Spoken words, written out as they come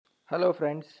Hello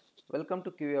friends, welcome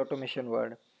to QA Automation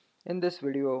World. In this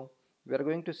video, we are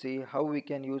going to see how we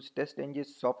can use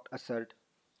TestNG's SoftAssert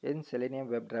in Selenium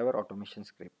WebDriver automation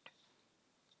script.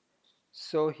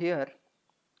 So here,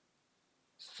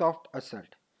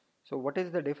 SoftAssert. So what is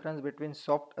the difference between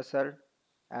SoftAssert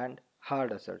and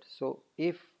hard assert? So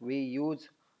if we use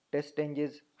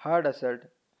TestNG's hard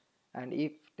assert and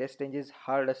if TestNG's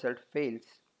hard assert fails,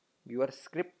 your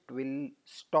script will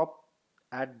stop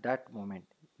at that moment.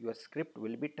 Your script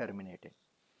will be terminated.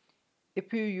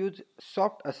 If you use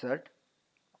SoftAssert,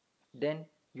 then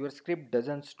your script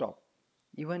doesn't stop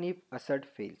even if assert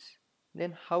fails.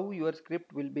 Then how your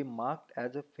script will be marked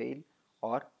as a fail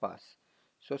or pass?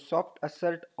 So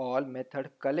SoftAssert all method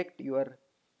collect your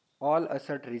all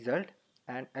assert result,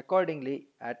 and accordingly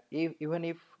even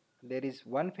if there is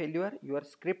one failure, your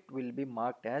script will be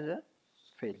marked as a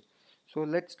fail. So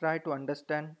let's try to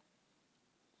understand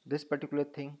this particular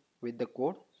thing with the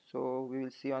code. So we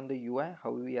will see on the UI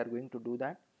how we are going to do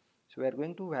that. So we are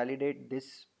going to validate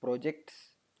this project's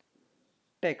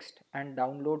text and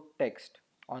download text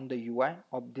on the UI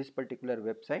of this particular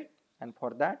website, and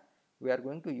for that we are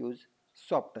going to use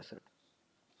SoftAssert.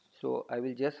 So I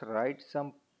will just write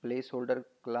some placeholder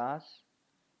class,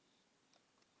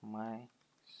 my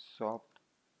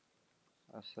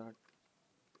SoftAssert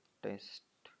test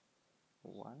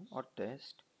 1 or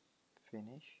test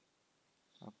finish.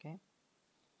 Okay,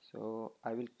 so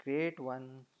I will create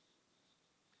one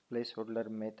placeholder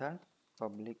method,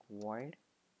 public void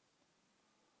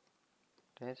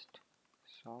test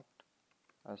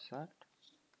SoftAssert.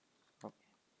 Okay,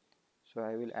 so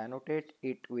I will annotate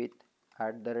it with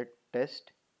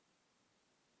 @test.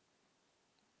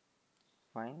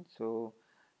 Fine, so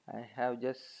I have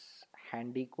just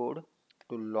handy code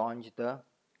to launch the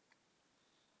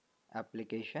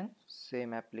application,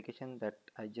 same application that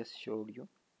I just showed you.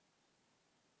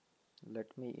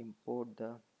 Let me import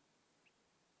the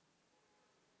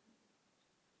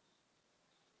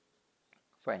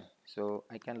fine, so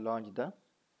I can launch the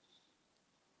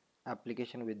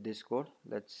application with this code.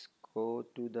 Let's go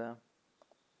to the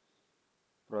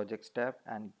projects tab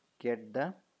and get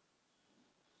the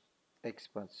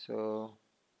experts. So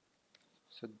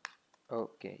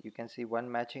okay, you can see one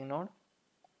matching node.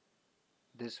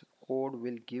 This code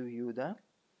will give you the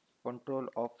control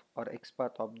of or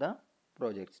XPath of the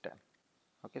projects tab.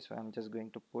 Okay, so I'm just going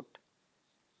to put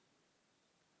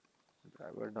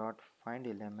driver dot find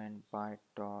element by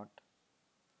dot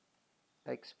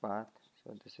XPath.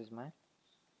 So this is my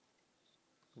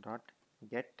dot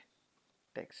get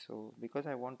text. So because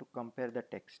I want to compare the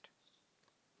text,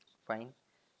 fine.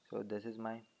 So this is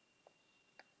my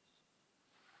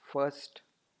first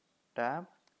tab.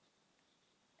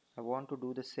 I want to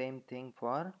do the same thing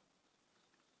for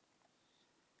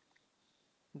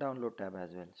download tab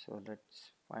as well. So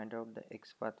let's find out the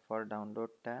XPath for download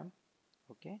tab.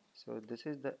 Okay, so this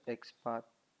is the XPath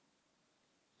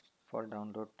for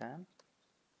download tab.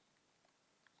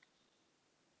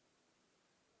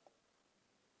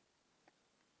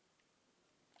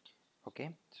 Okay,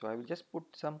 so I will just put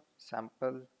some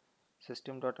sample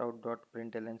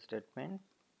system.out.println statement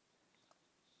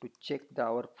to check the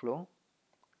our flow.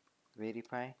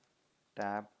 Verify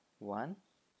tab 1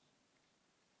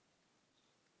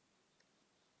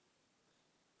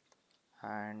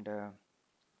 and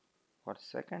for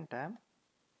second tab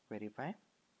verify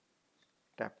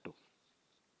tab 2.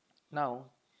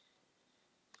 Now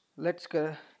let's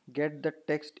get the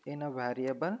text in a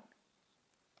variable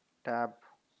tab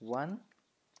 1.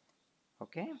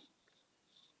 Okay,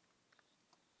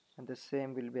 and the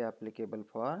same will be applicable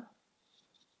for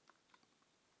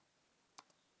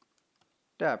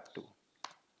tab 2.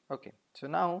 Okay, so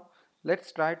now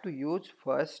let's try to use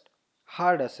first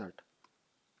hard assert.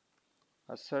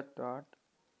 Assert dot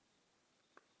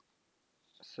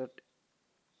assert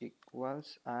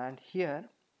equals, and here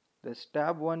this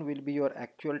tab 1 will be your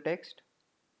actual text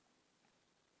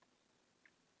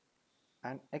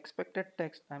and expected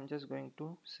text. I'm just going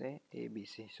to say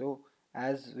ABC. So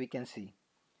as we can see,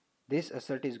 this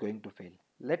assert is going to fail.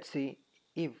 Let's see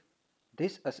if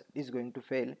this assert is going to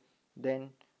fail,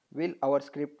 then will our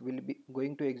script will be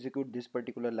going to execute this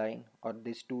particular line or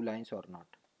these two lines or not.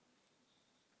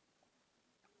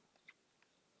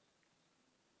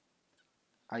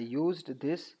 I used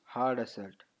this hard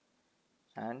assert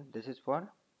and this is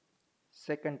for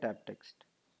second tab text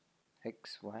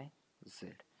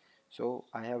XYZ. So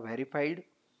I have verified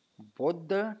both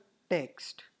the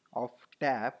text of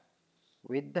tab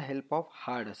with the help of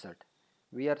hard assert.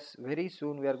 Very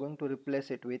soon we are going to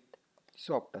replace it with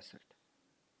soft assert.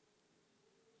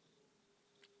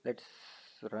 Let's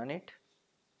run it.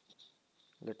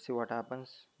 let's see what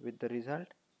happens with the result.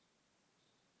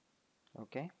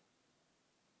 Okay,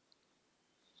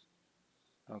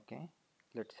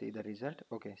 let's see the result.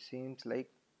 Okay, seems like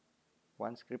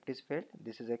one script is failed.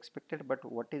 This is expected, but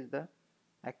what is the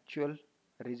actual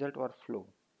result or flow?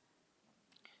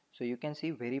 So you can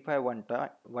see verify one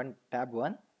tab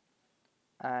 1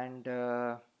 and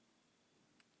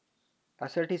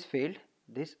assert is failed.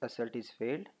 This assert is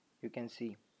failed. You can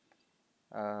see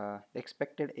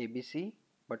expected ABC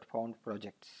but found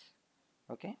projects.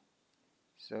 Okay,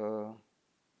 so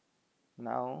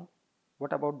now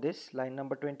what about this line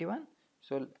number 21?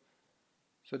 So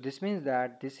this means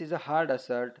that this is a hard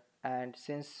assert, and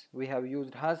since we have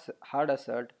used hard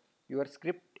assert, your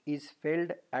script is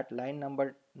failed at line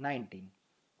number 19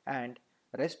 and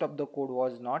rest of the code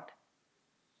was not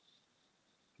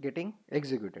getting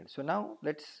executed. So now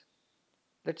let's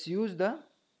use the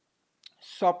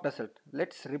soft assert.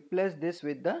 Let's replace this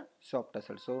with the soft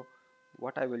assert. So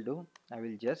what I will do, I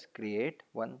will just create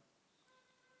one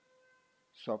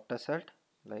soft assert,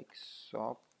 like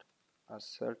soft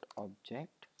assert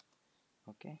object.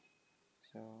 Okay,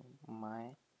 so my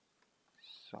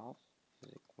soft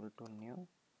is equal to new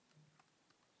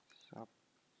soft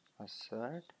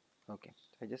assert. Okay,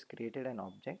 so I just created an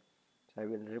object. So I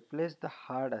will replace the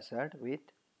hard assert with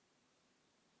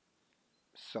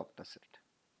soft assert.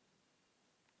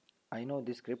 I know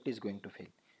this script is going to fail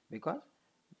because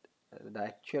the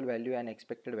actual value and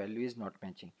expected value is not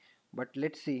matching. But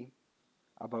let's see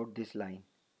about this line.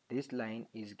 This line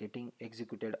is getting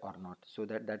executed or not, so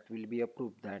that will be a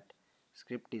proof that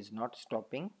script is not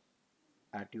stopping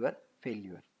at your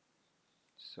failure.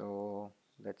 So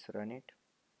let's run it.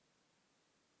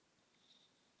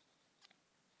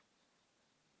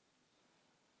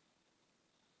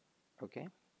 Okay,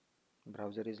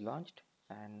 browser is launched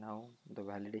and now the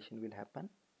validation will happen.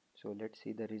 So let's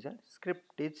see the result.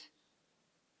 Script is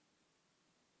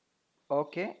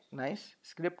okay, nice.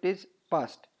 Script is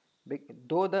passed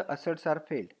though the asserts are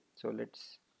failed. So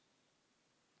let's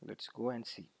go and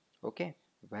see. Okay,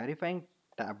 verifying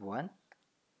tab 1,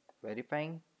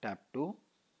 verifying tab 2,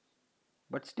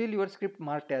 but still your script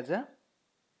marked as a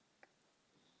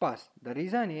pass. The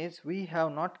reason is we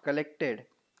have not collected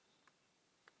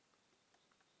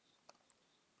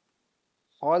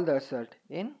all the assert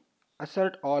in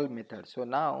assert all method. So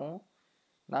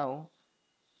now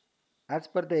as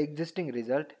per the existing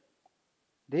result,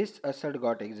 this assert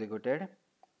got executed,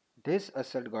 this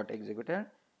assert got executed.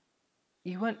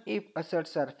 Even if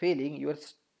asserts are failing,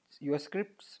 your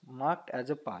scripts marked as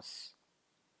a pass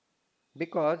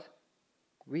because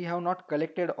we have not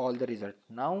collected all the result.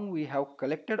 Now we have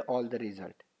collected all the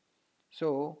result.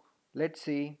 So let's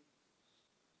see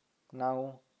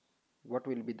now what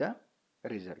will be the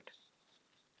result.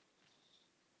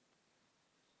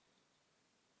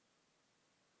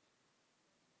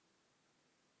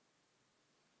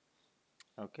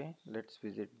 Okay, let's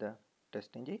visit the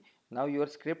TestNG. Now your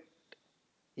script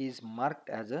is marked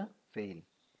as a fail,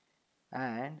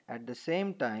 and at the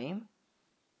same time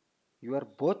your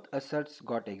both asserts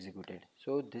got executed.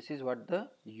 So this is what the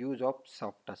use of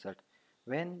soft assert.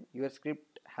 When your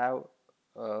script have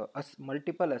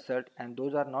multiple assert and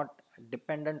those are not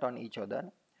dependent on each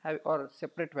other, or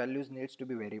separate values needs to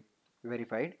be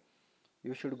verified,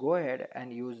 you should go ahead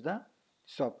and use the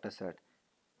soft assert.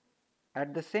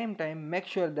 At the same time, make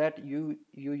sure that you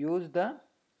use the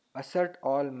assert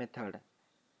all method.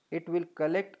 It will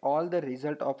collect all the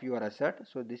result of your assert.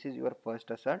 So this is your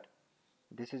first assert,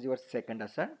 this is your second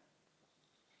assert.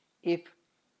 If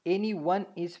any one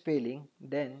is failing,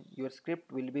 then your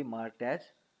script will be marked as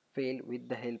fail with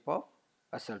the help of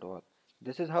assert all.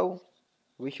 This is how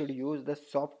we should use the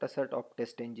soft assert of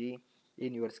TestNG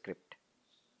in your script.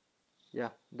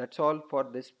 Yeah, that's all for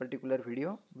this particular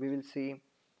video. We will see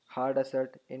hard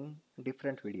assert in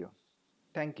different video.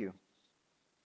 Thank you.